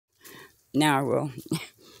Now I will.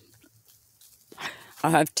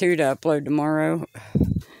 I'll have 2 to upload tomorrow.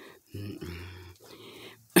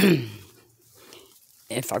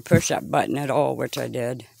 If I push that button at all, which I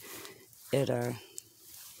did, it, here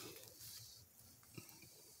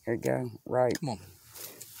you go, right. Come on.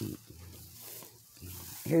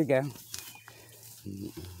 Here you go.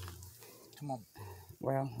 Come on.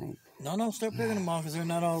 Well, No, start picking them off because they're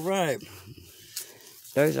not all right.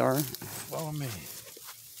 those are. Follow me.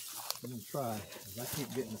 I'm going to try because I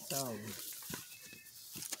keep getting the salad.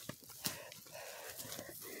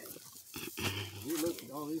 You look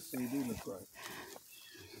at all these things, do look right.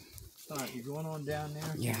 Alright, you going on down there?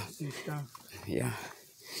 Yeah. See stuff? Yeah.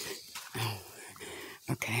 Oh,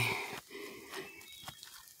 okay.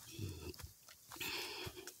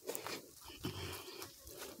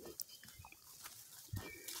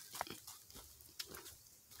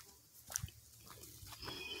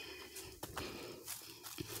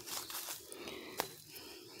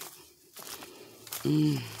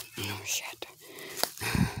 Oh, shit.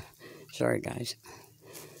 Sorry, guys.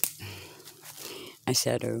 I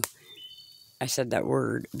said that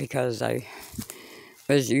word because I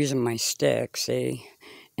was using my stick, see,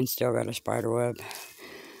 and still got a spider web.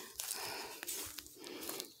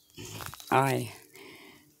 I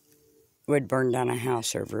would burn down a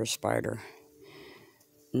house over a spider.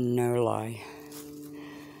 No lie.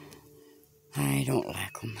 I don't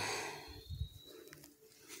like them.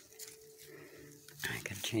 I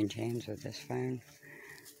can change hands with this phone.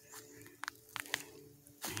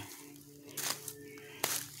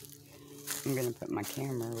 I'm going to put my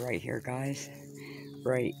camera right here, guys.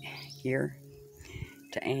 Right here.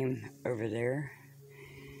 To aim over there.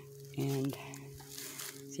 And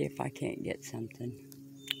see if I can't get something.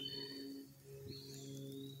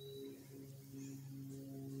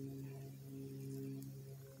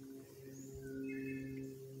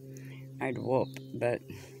 I'd whoop, but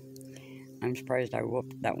I'm surprised I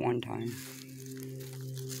whooped that one time.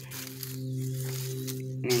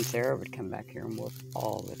 Me and Sarah would come back here and whoop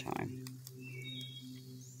all the time.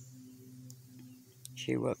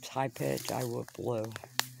 She whoops high pitch, I whoop low.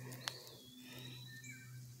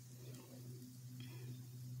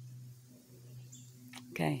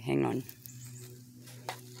 Okay, hang on.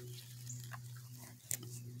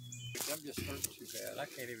 I'm just hurt too bad. I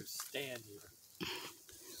can't even stand here.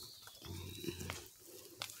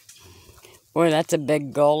 Boy, that's a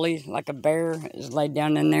big gully, like a bear is laid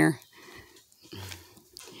down in there.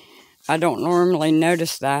 I don't normally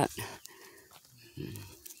notice that.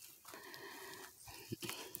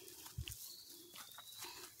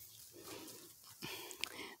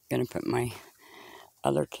 Gonna put my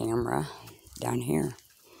other camera down here.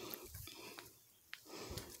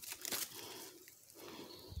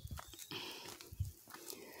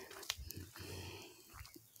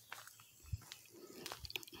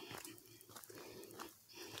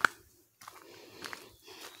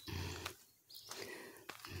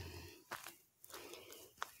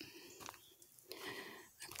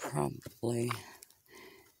 Probably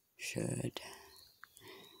should.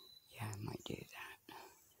 Yeah, I might do that.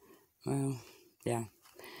 Well, yeah,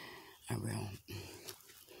 I will.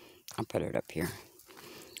 I'll put it up here.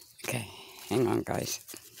 Okay, hang on, guys.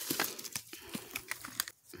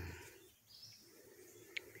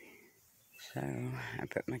 So, I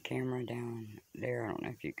put my camera down there. I don't know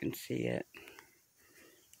if you can see it.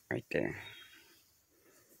 Right there.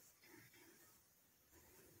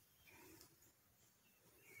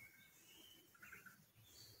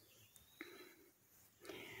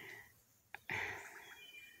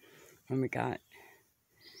 And we got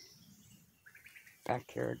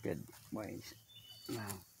back here a good ways.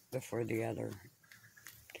 Wow, before the other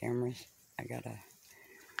cameras, I got a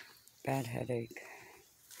bad headache.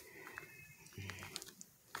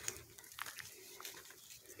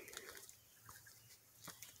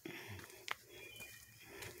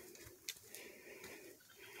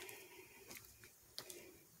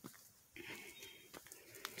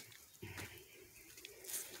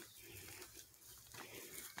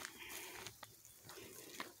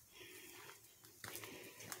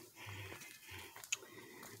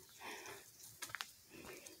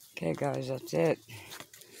 Okay, guys, that's it.